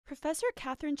Professor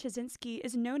Catherine Chizinski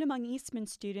is known among Eastman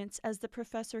students as the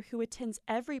professor who attends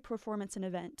every performance and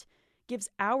event, gives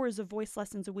hours of voice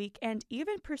lessons a week, and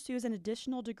even pursues an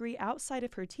additional degree outside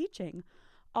of her teaching,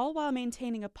 all while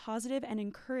maintaining a positive and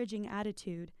encouraging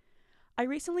attitude. I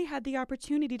recently had the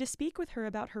opportunity to speak with her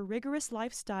about her rigorous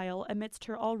lifestyle amidst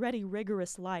her already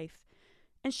rigorous life,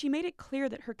 and she made it clear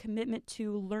that her commitment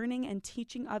to learning and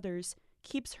teaching others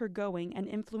keeps her going and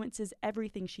influences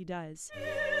everything she does.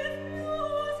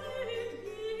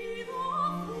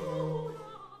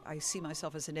 I see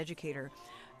myself as an educator,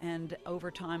 and over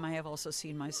time I have also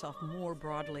seen myself more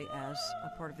broadly as a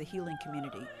part of the healing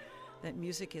community, that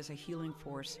music is a healing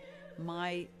force.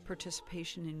 My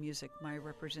participation in music, my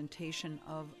representation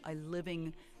of a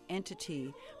living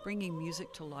entity, bringing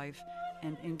music to life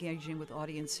and engaging with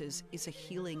audiences is a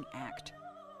healing act.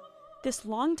 This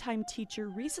longtime teacher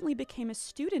recently became a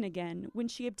student again when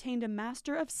she obtained a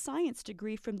Master of Science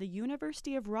degree from the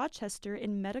University of Rochester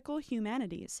in Medical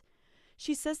Humanities.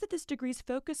 She says that this degree's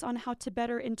focus on how to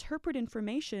better interpret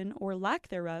information, or lack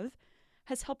thereof,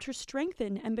 has helped her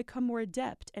strengthen and become more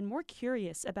adept and more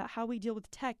curious about how we deal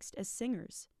with text as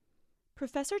singers.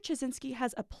 Professor Chizinski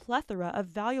has a plethora of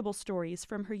valuable stories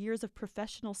from her years of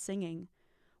professional singing.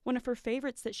 One of her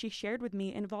favorites that she shared with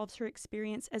me involves her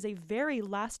experience as a very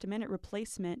last-minute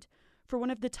replacement for one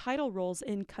of the title roles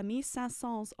in Camille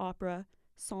Saint-Saëns' opera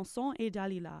Samson et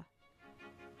Dalila.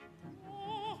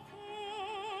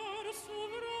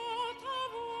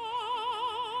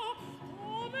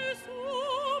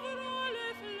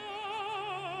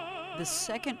 The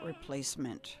second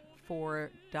replacement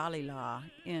for Dalila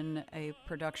in a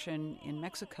production in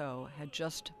Mexico had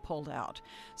just pulled out.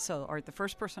 So the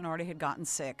first person already had gotten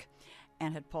sick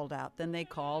and had pulled out. Then they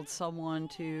called someone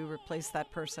to replace that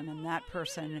person, and that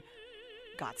person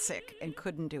got sick and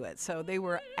couldn't do it. So they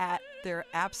were at their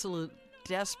absolute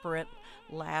desperate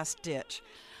last ditch.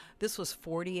 This was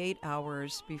 48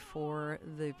 hours before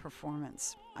the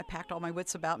performance. I packed all my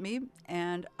wits about me,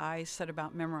 and I set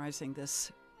about memorizing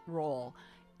this role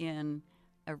in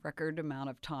a record amount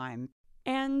of time.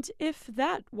 And if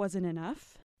that wasn't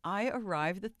enough, I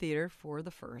arrived at the theater for the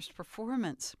first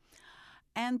performance.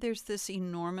 And there's this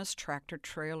enormous tractor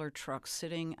trailer truck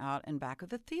sitting out in back of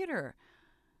the theater.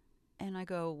 And I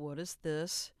go, "What is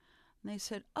this?" And they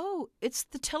said, "Oh, it's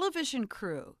the television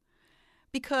crew,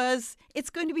 because it's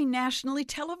going to be nationally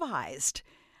televised."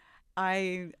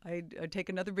 I take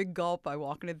another big gulp. I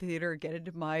walk into the theater, get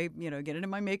into my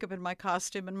makeup and my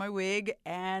costume and my wig,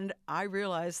 and I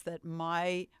realize that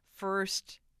my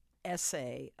first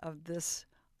essay of this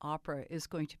opera is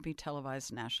going to be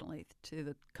televised nationally to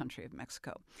the country of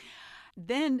Mexico.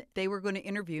 Then they were going to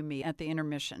interview me at the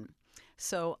intermission.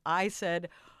 So I said,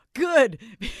 "Good."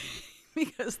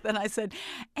 Because then I said,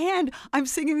 "And I'm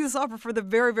singing this opera for the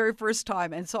very, very first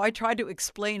time." And so I tried to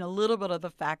explain a little bit of the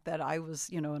fact that I was,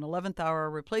 an 11th hour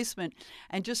replacement,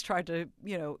 and just tried to,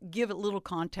 give a little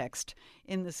context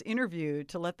in this interview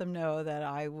to let them know that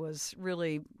I was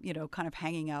really, kind of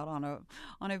hanging out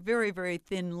on a very, very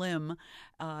thin limb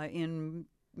in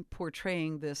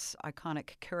portraying this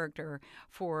iconic character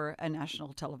for a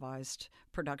national televised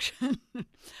production.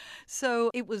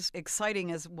 So it was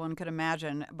exciting, as one could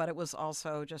imagine, but it was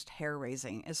also just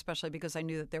hair-raising, especially because I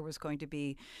knew that there was going to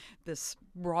be this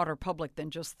broader public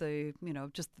than just the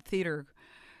theater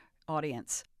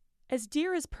audience. As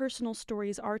dear as personal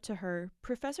stories are to her,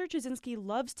 Professor Chizinski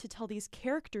loves to tell these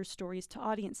character stories to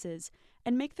audiences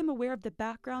and make them aware of the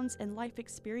backgrounds and life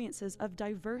experiences of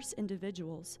diverse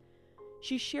individuals.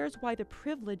 She shares why the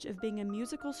privilege of being a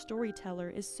musical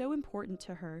storyteller is so important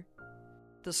to her.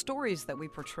 The stories that we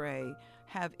portray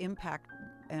have impact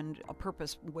and a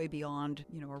purpose way beyond,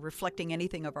 or reflecting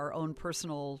anything of our own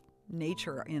personal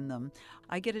nature in them.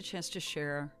 I get a chance to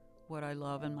share what I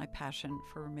love and my passion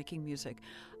for making music.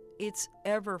 It's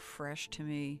ever fresh to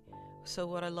me. So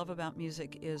what I love about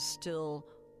music is still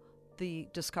the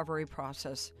discovery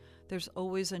process. There's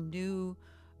always a new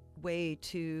way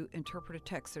to interpret a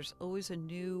text. There's always a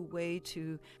new way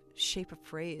to shape a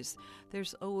phrase.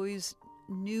 There's always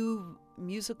new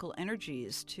musical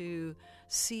energies to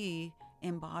see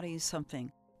embody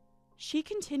something. She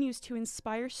continues to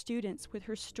inspire students with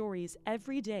her stories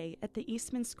every day at the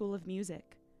Eastman School of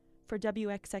Music. For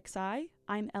WXXI,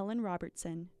 I'm Ellen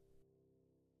Robertson.